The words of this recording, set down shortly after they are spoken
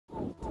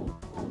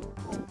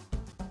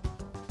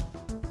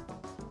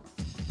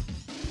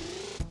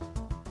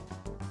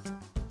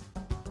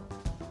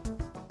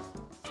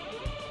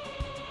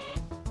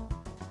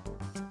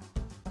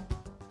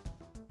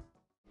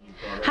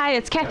Hi,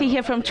 it's Kathy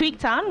here from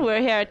Tweaktown.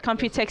 We're here at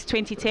Computex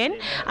 2010.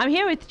 I'm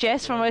here with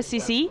Jess from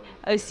OCZ,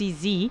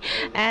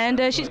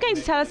 and she's going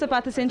to tell us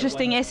about this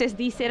interesting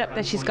SSD setup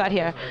that she's got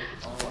here.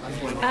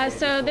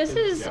 So this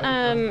is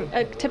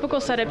a typical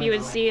setup you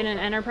would see in an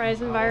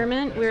enterprise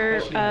environment.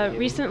 We're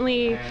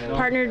recently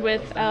partnered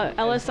with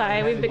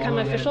LSI. We've become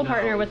an official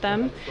partner with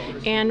them,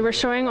 and we're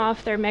showing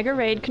off their Mega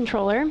RAID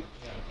controller.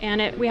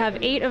 And we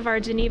have 8 of our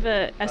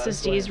Deneva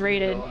SSDs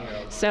rated.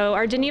 So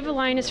our Deneva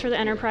line is for the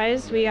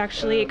enterprise. We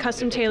actually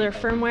custom tailor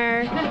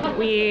firmware.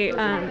 We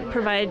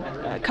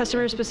provide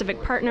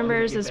customer-specific part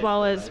numbers, as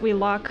well as we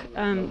lock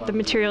the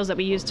materials that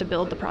we use to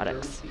build the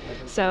products.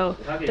 So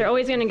they're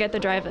always going to get the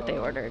drive that they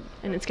ordered,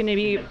 and it's going to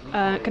be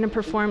going to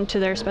perform to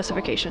their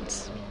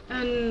specifications.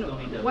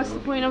 And what's the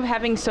point of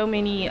having so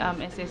many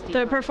SSDs?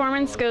 The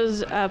performance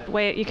goes up.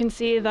 You can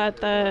see that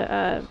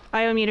the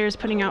I/O meter is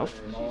putting out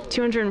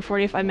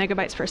 245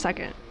 megabytes per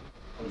second.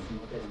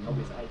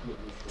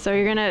 So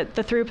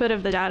the throughput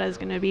of the data is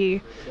going to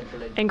be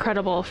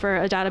incredible for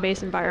a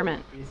database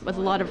environment with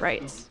a lot of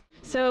writes.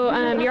 So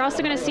you're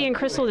also going to see in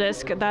Crystal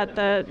Disk that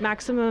the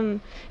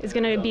maximum is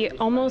going to be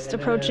almost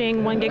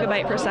approaching 1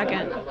 gigabyte per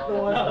second.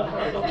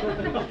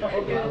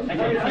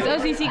 Is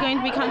OCZ going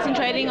to be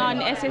concentrating on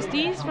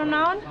SSDs from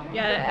now on?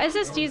 Yeah,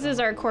 SSDs is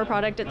our core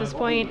product at this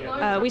point.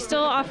 We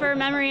still offer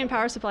memory and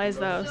power supplies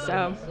though,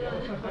 so.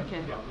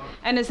 Okay.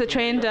 And is the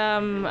trend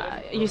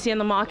you see in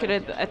the market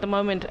at the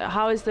moment,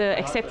 how is the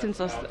acceptance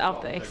of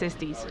the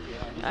SSDs?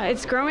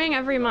 It's growing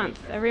every month.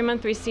 Every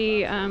month we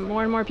see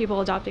more and more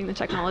people adopting the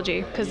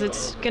technology, because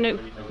it's going to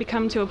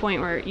become to a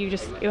point where you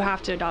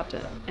have to adopt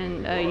it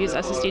and use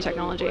SSD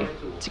technology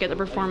to get the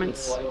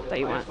performance that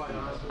you want.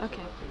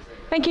 Okay.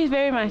 Thank you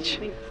very much.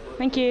 Thanks.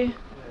 Thank you.